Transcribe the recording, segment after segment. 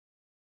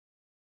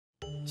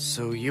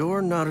So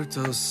you're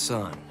Naruto's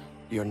son.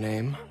 Your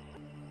name?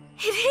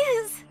 It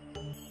is!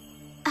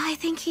 I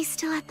think he's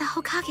still at the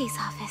Hokage's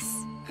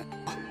office.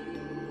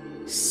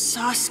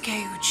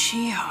 Sasuke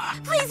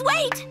Uchiha. Please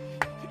wait!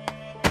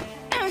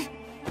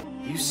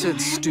 You said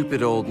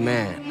stupid old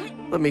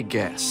man. Let me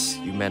guess,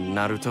 you meant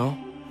Naruto?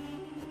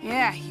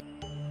 Yeah,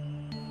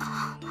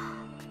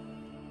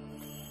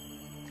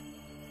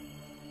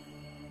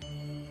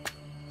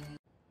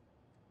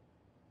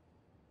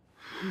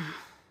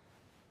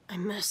 I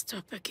messed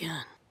up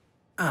again.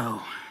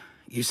 Oh,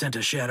 you sent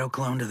a shadow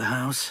clone to the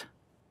house?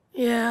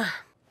 Yeah.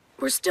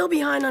 We're still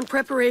behind on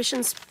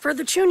preparations for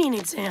the Chunin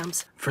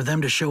exams. For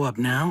them to show up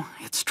now,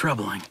 it's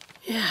troubling.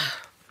 Yeah.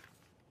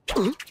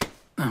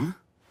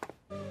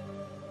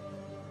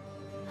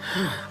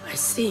 Huh? I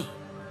see.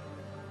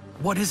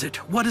 What is it?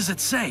 What does it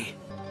say?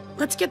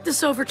 Let's get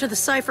this over to the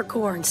Cypher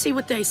Corps and see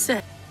what they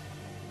say.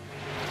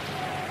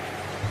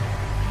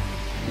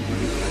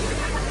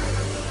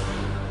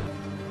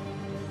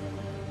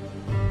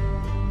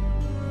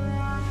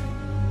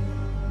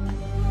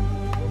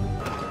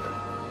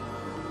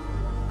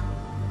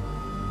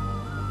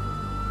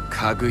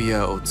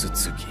 Kaguya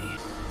Otsutsuki.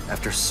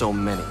 After so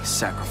many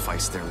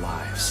sacrificed their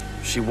lives,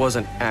 she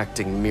wasn't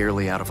acting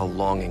merely out of a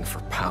longing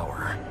for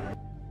power.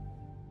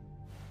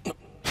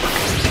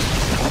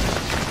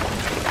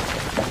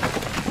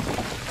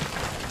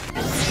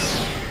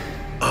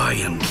 I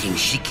am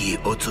Kinshiki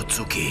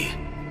Otsutsuki.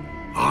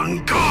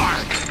 On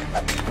guard!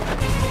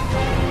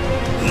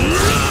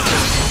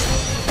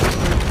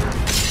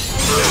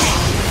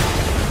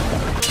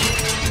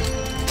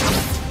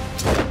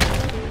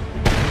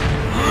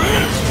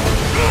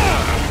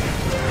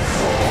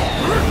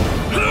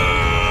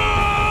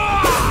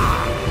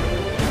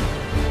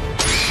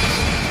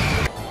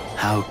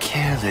 How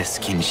careless,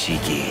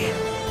 Kinshiki.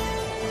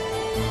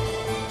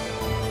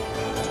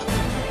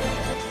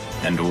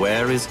 And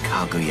where is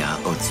Kaguya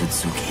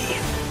Otsutsuki?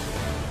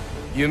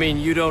 You mean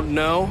you don't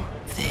know?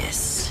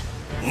 This.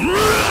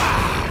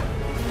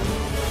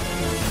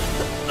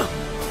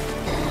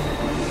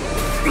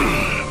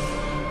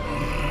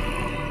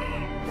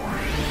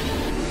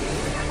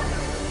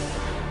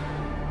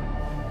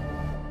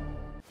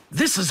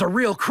 This is a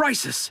real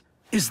crisis!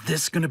 Is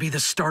this gonna be the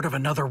start of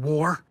another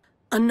war?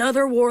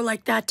 Another war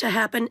like that to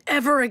happen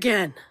ever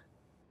again.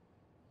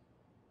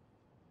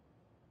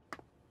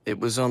 It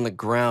was on the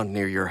ground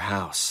near your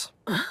house.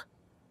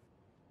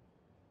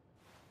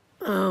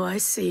 Oh, I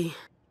see.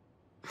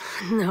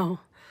 No.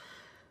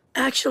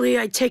 Actually,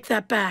 I take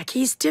that back.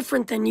 He's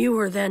different than you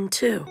were then,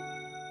 too.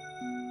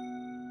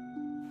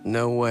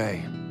 No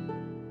way.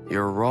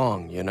 You're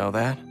wrong, you know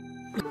that?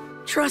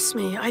 Trust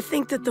me, I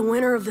think that the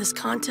winner of this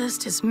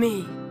contest is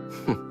me.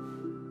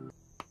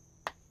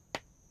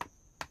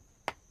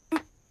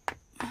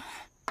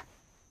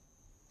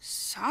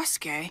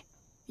 Sasuke?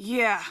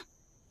 Yeah.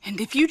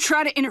 And if you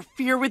try to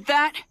interfere with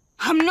that,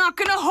 I'm not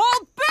gonna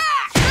hold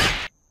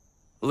back!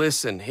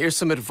 Listen, here's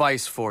some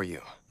advice for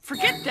you.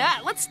 Forget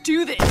that, let's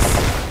do this!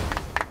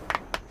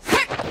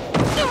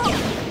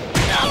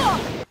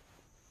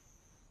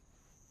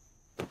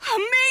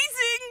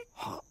 Amazing!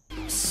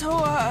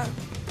 So,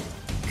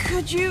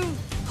 could you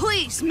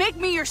please make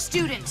me your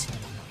student?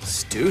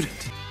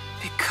 Student?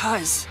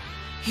 Because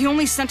he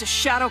only sent a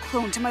shadow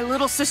clone to my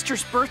little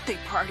sister's birthday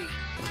party.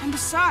 And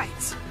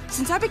besides,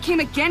 since I became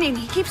a genin,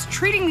 he keeps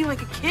treating me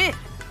like a kid.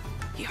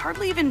 He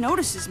hardly even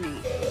notices me.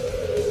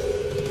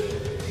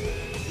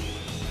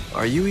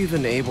 Are you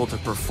even able to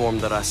perform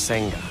the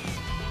Rasengan?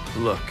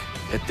 Look,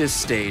 at this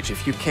stage,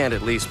 if you can't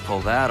at least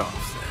pull that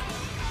off,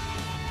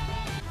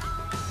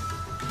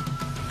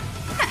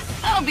 then...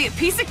 That'll be a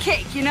piece of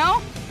cake, you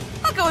know?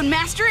 I'll go and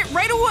master it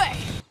right away.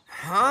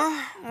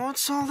 Huh?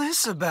 What's all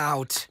this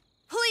about?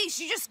 Please,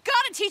 you just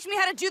gotta teach me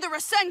how to do the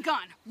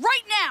Rasengan,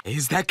 right now!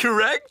 Is that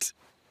correct?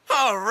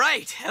 All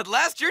right, at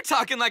last you're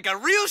talking like a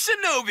real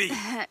shinobi.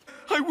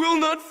 I will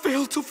not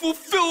fail to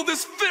fulfill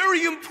this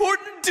very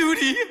important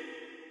duty.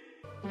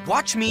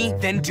 Watch me,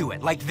 then do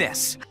it, like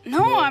this.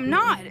 No, I'm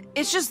not.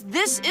 It's just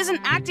this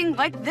isn't acting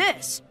like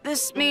this.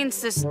 This means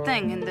this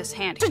thing in this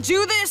hand. To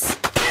do this...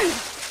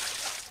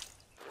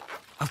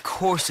 Of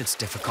course it's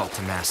difficult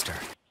to master.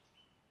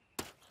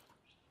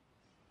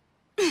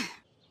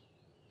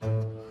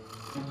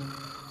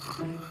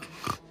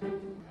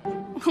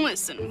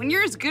 Listen, when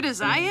you're as good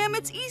as I am,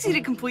 it's easy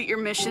to complete your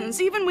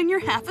missions, even when you're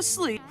half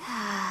asleep.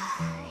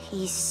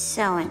 He's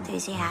so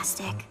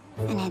enthusiastic.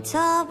 And it's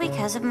all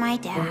because of my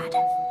dad.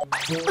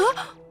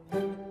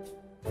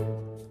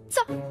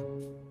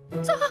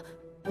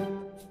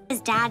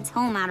 His dad's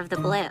home out of the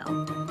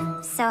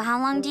blue. So how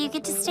long do you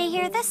get to stay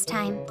here this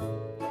time?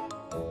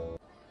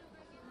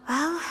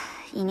 Well,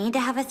 you need to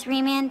have a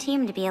 3-man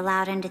team to be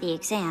allowed into the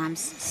exams,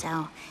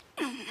 so...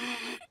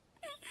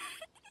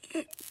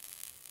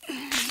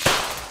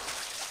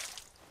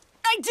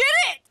 I did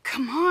it!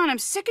 Come on, I'm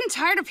sick and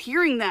tired of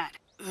hearing that.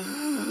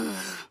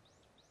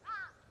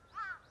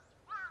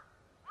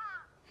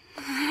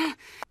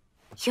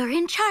 You're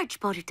in charge,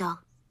 Boruto.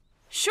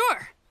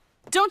 Sure.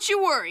 Don't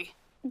you worry.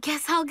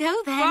 Guess I'll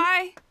go then.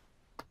 Bye.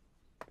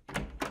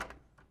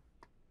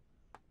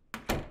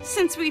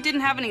 since we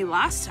didn't have any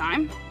last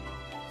time.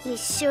 You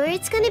sure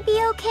it's gonna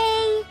be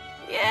okay?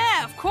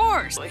 Yeah, of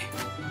course.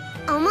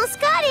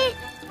 Almost got it.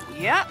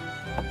 Yep.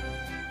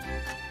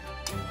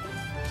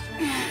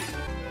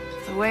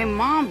 The way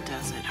Mom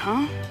does it,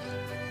 huh?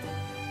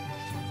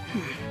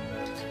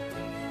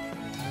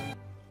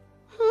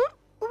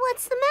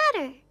 What's the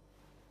matter?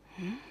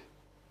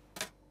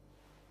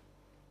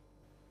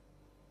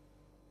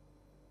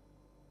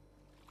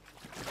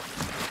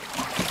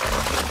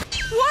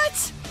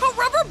 What? A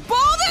rubber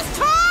ball this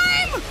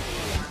time?!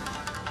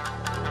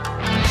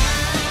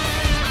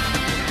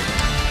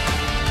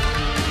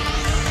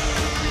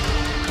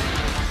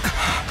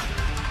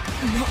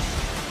 No.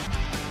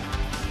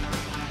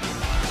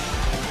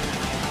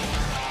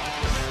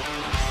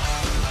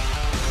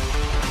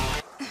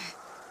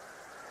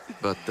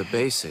 But the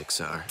basics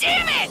are...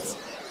 Damn it!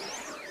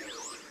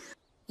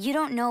 You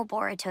don't know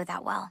Boruto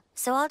that well,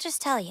 so I'll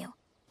just tell you.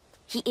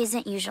 He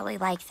isn't usually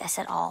like this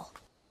at all.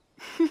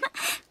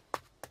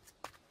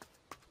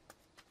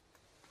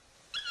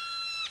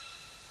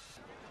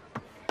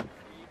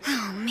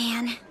 Oh,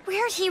 man.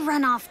 Where'd he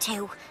run off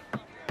to?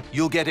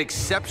 You'll get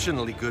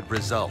exceptionally good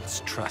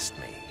results, trust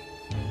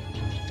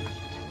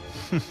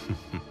me.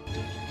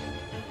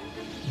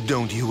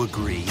 Don't you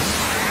agree?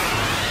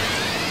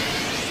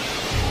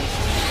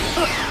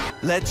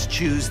 Let's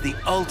choose the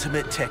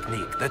ultimate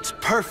technique that's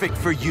perfect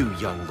for you,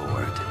 young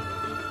lord.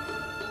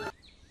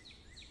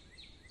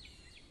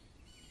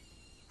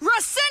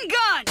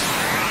 Rasengan!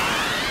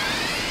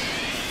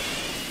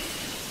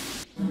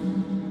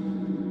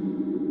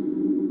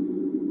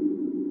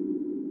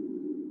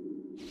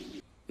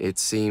 It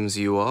seems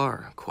you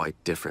are quite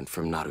different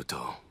from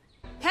Naruto.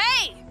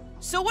 Hey!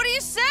 So what do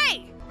you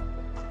say?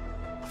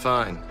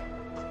 Fine.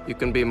 You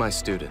can be my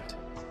student.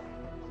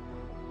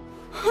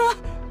 Huh?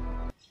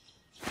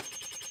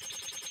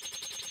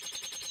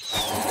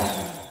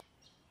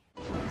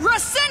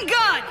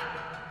 Rasengan!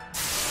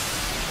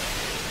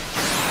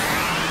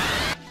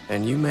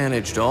 And you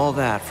managed all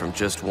that from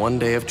just one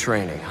day of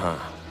training, huh?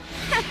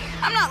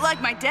 I'm not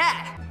like my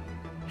dad.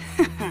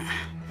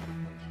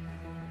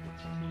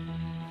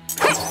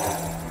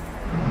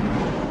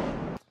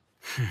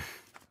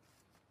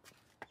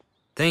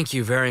 Thank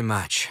you very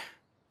much.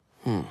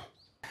 And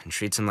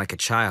treats him like a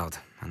child,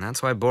 and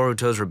that's why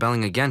Boruto's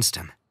rebelling against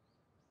him.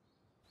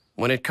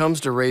 When it comes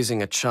to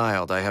raising a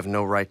child, I have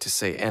no right to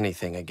say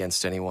anything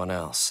against anyone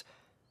else.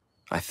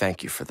 I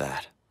thank you for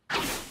that.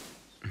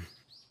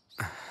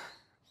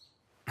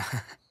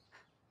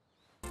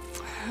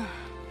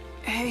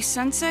 Hey,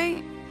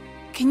 Sensei,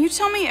 can you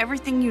tell me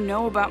everything you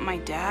know about my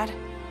dad?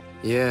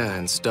 Yeah,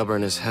 and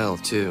stubborn as hell,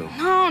 too.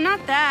 No,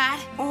 not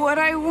that. What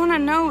I want to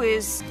know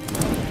is...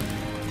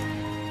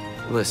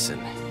 Listen,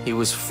 he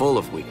was full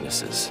of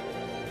weaknesses.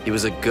 He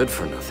was a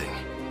good-for-nothing.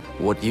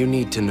 What you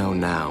need to know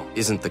now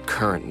isn't the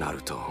current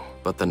Naruto,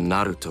 but the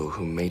Naruto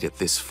who made it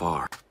this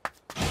far.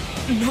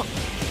 No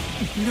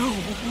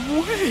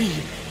way!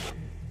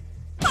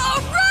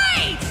 All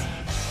right!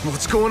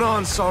 What's going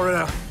on,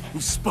 Sarada?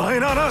 You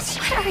spying on us?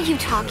 What are you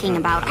talking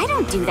about? I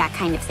don't do that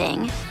kind of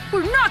thing.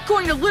 We're not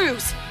going to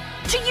lose!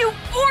 To you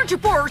or to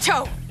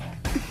Boruto!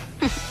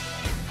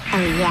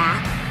 Oh,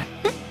 yeah?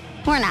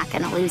 We're not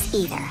gonna lose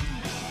either.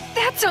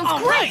 That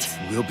sounds great!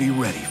 We'll be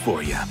ready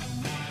for you.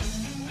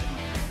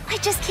 I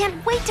just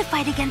can't wait to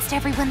fight against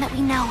everyone that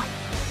we know.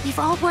 We've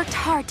all worked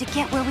hard to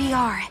get where we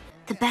are.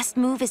 The best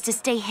move is to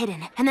stay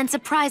hidden, and then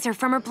surprise her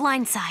from her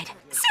blind side.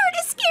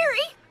 Sorta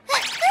scary!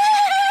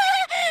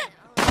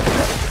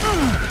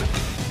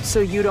 So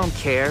you don't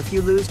care if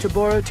you lose to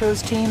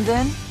Boruto's team,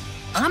 then?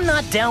 I'm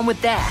not down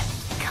with that.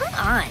 Come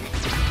on.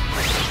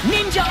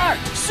 Ninja Art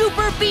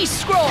Super Beast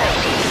Scroll!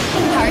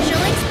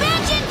 Partial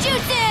expansion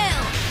jutsu!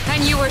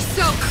 And you were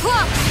so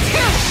close!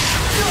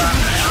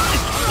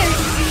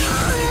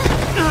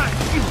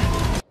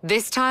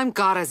 This time,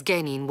 Gaara's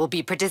Genin will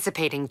be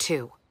participating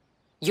too.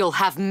 You'll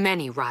have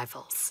many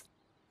rivals.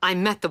 I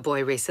met the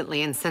boy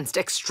recently and sensed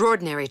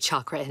extraordinary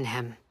chakra in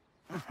him.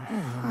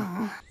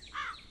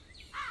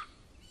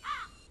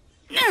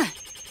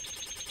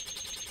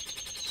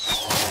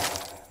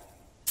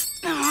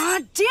 Aw,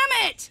 damn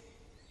it!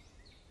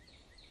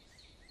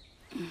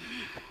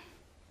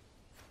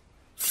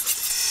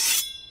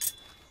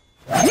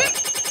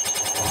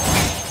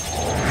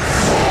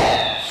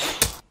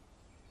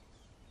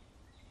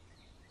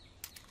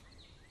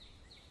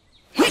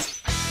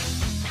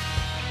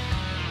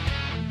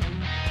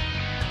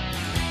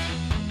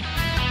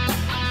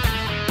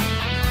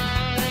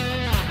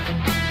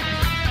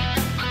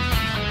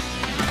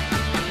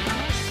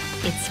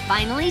 It's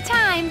finally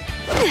time.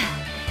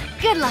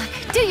 Good luck.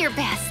 Do your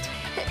best.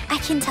 I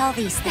can tell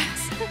these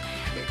things.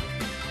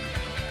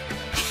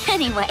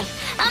 Anyway,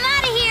 I'm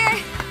out of here!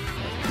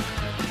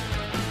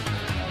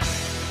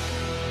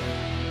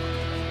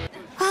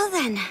 Well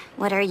then,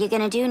 what are you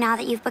gonna do now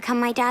that you've become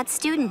my dad's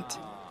student?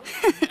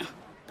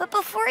 But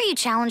before you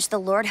challenge the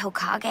Lord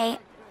Hokage,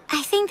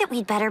 I think that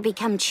we'd better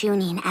become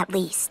Chunin at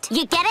least.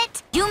 You get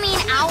it? You mean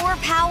our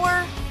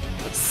power?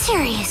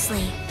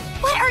 Seriously,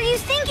 what are you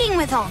thinking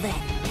with all this?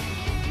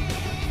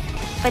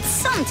 but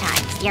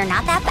sometimes you're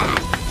not that bad.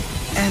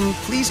 And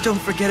please don't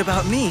forget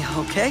about me,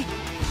 okay?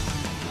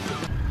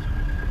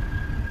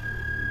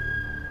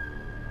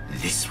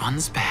 This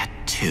one's bad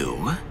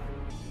too.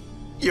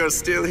 You're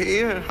still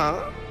here,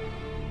 huh?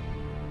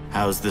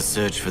 How's the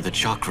search for the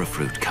chakra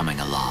fruit coming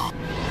along?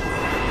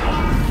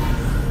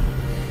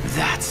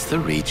 That's the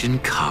region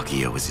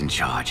Kaguya was in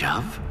charge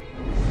of.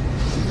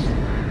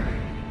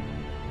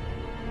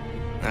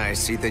 I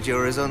see that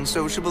you're as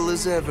unsociable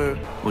as ever.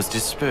 Was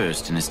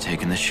dispersed and has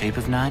taken the shape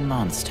of 9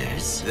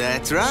 monsters.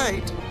 That's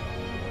right.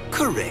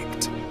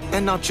 Correct.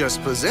 And not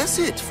just possess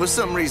it. For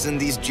some reason,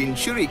 these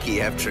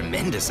Jinchuriki have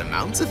tremendous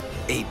amounts of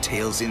 8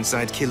 tails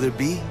inside Killer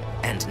Bee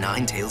and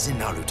 9 tails in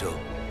Naruto.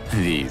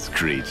 These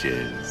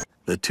creatures.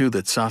 The 2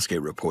 that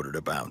Sasuke reported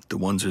about, the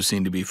ones who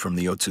seem to be from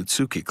the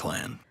Otsutsuki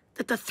clan.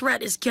 That the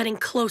threat is getting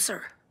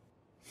closer.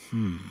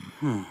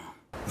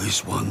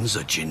 This one's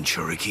a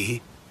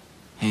Jinchuriki?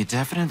 He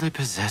definitely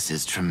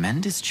possesses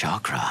tremendous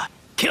chakra.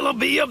 Killer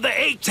Bee of the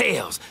 8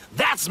 tails.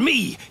 That's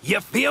me. You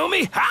feel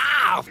me?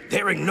 Ah!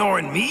 They're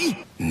ignoring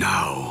me?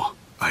 Now,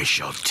 I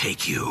shall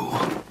take you.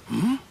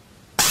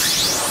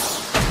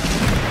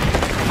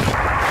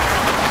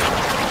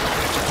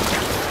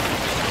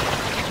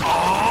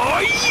 Oh,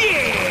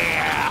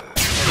 yeah!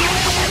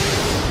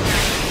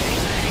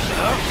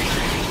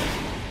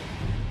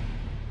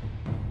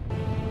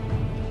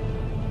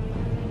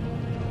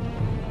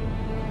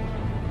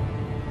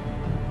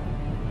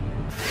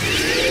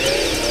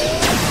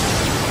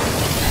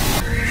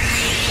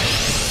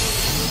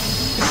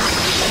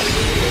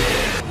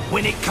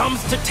 When it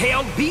comes to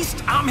Tailed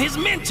Beast, I'm his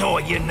mentor,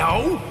 you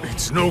know?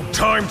 It's no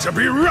time to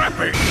be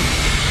rapping!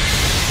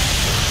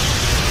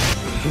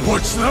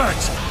 What's that?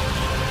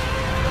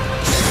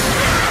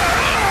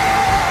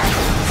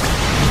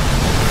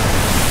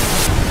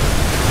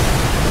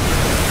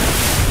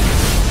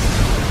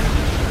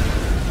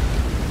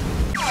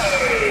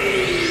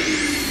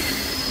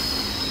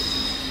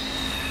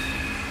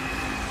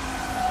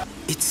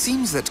 It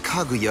seems that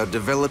Kaguya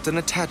developed an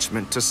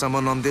attachment to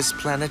someone on this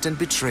planet and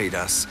betrayed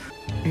us.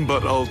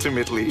 But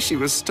ultimately, she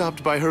was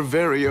stopped by her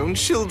very own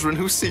children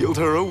who sealed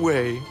her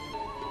away.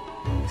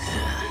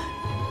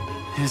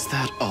 Is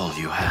that all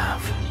you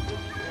have?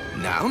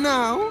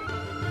 Now.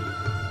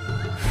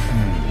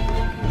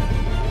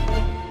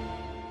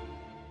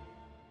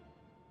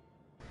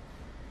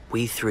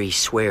 We 3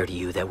 swear to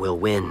you that we'll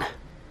win.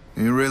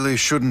 You really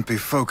shouldn't be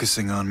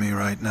focusing on me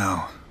right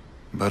now,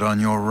 but on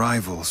your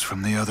rivals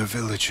from the other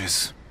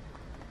villages.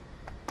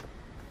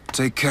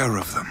 Take care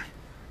of them.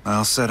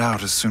 I'll set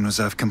out as soon as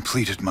I've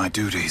completed my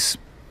duties.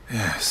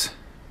 Yes.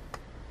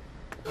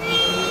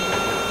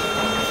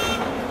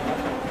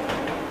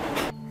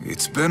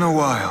 It's been a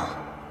while.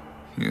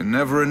 You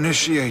never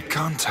initiate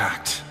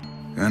contact.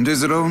 And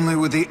is it only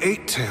with the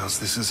 8 tails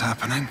this is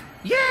happening?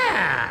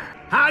 Yeah!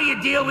 How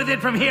you deal with it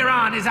from here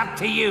on is up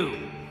to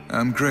you.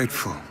 I'm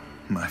grateful,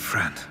 my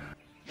friend.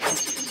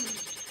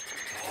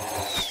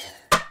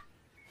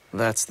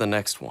 That's the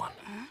next one.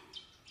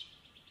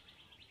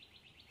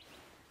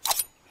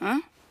 Huh?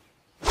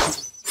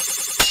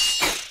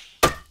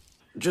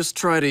 Just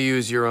try to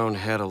use your own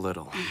head a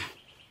little.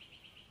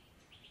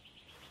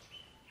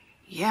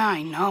 Yeah,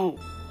 I know.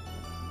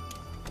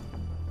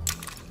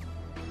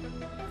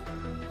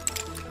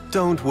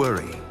 Don't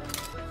worry.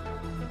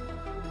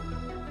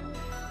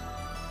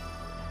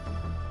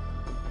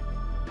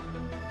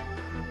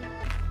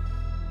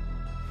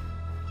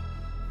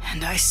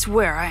 And I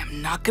swear I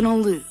am not gonna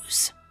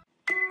lose.